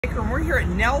And we're here at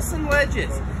Nelson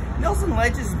Ledges. Nelson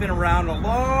Ledges has been around a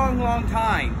long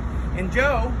time. And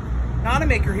Joe,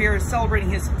 Nonnamaker here, is celebrating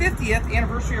his 50th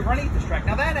anniversary of running at this track.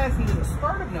 Now that hasn't been the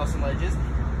start of Nelson Ledges.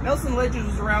 Nelson Ledges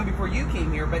was around before you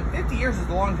came here, but 50 years is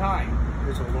a long time.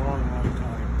 It's a long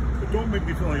time. But don't make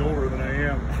me feel any older than I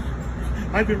am.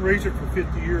 I've been racing for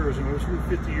 50 years, and I was here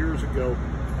 50 years ago,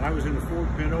 and I was in the Ford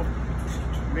Pinto.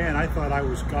 Man, I thought I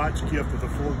was God's gift with a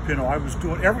Ford Pinto. I was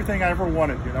doing everything I ever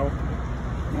wanted, you know?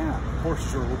 Yeah.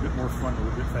 Horses are a little bit more fun, a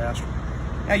little bit faster.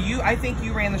 Now I think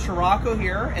you ran the Scirocco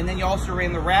here, and then you also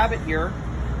ran the Rabbit here.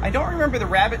 I don't remember the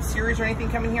Rabbit Series or anything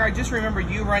coming here. I just remember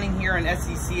you running here in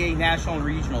SCCA National and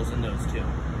Regionals in those two.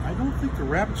 I don't think the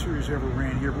Rabbit Series ever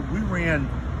ran here, but we ran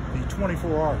the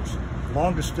 24 hours,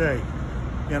 longest day,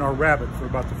 in our Rabbit for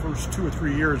about the first 2 or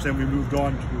 3 years. Then we moved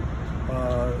on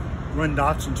to run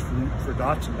Datsuns for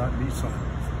Datsun, not Nissan.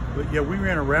 But yeah, we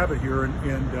ran a Rabbit here,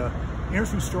 and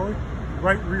interesting story,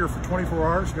 right rear for 24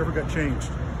 hours, never got changed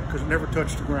because it never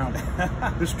touched the ground.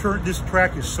 This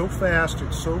track is so fast,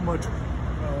 it's so much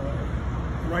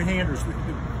right-handers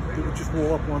that would just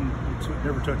roll up one, so it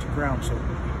never touched the ground. So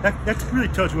that really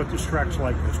tells you what this track's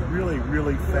like. It's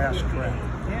really fast track.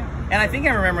 Yeah. And I think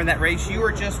I remember in that race, you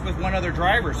were just with one other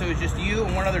driver, so it was just you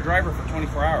and one other driver for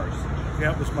 24 hours.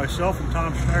 Yeah, it was myself and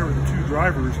Tom Schneider, the two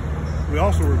drivers. We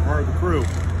also were part of the crew.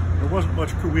 There wasn't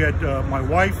much crew. We had my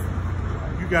wife,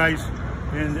 you guys,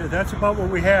 and that's about what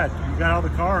we had. We got out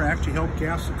of the car and actually helped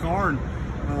gas the car. And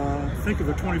think of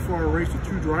a 24-hour race with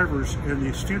two drivers, and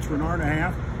the stints were an hour and a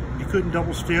half. You couldn't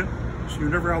double stint, so you're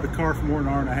never out of the car for more than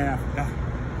an hour and a half. Yeah.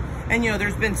 And you know,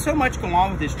 there's been so much going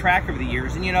on with this track over the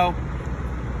years, and you know,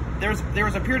 there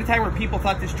was a period of time where people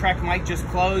thought this track might just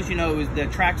close. You know, the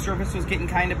track surface was getting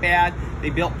kind of bad.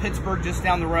 They built Pittsburgh just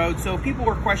down the road, so people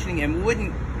were questioning it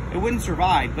wouldn't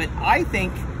survive. But I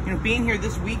think, you know, being here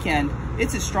this weekend,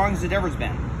 it's as strong as it ever's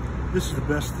been. This is the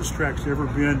best this track's ever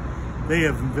been. They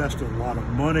have invested a lot of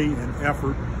money and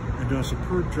effort and done a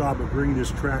superb job of bringing this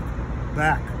track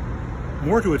back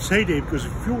more to its heyday, because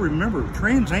if you'll remember,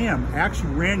 Trans Am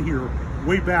actually ran here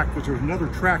way back because there's another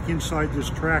track inside this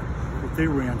track that they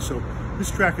ran. So this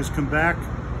track has come back,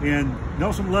 and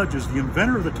Nelson Ledges, the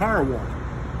inventor of the tire walk,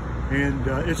 and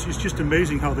it's just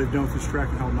amazing how they've done with this track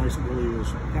and how nice it really is.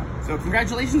 Yeah. So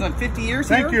congratulations on 50 years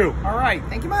Thank you. All right.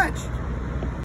 Thank you much.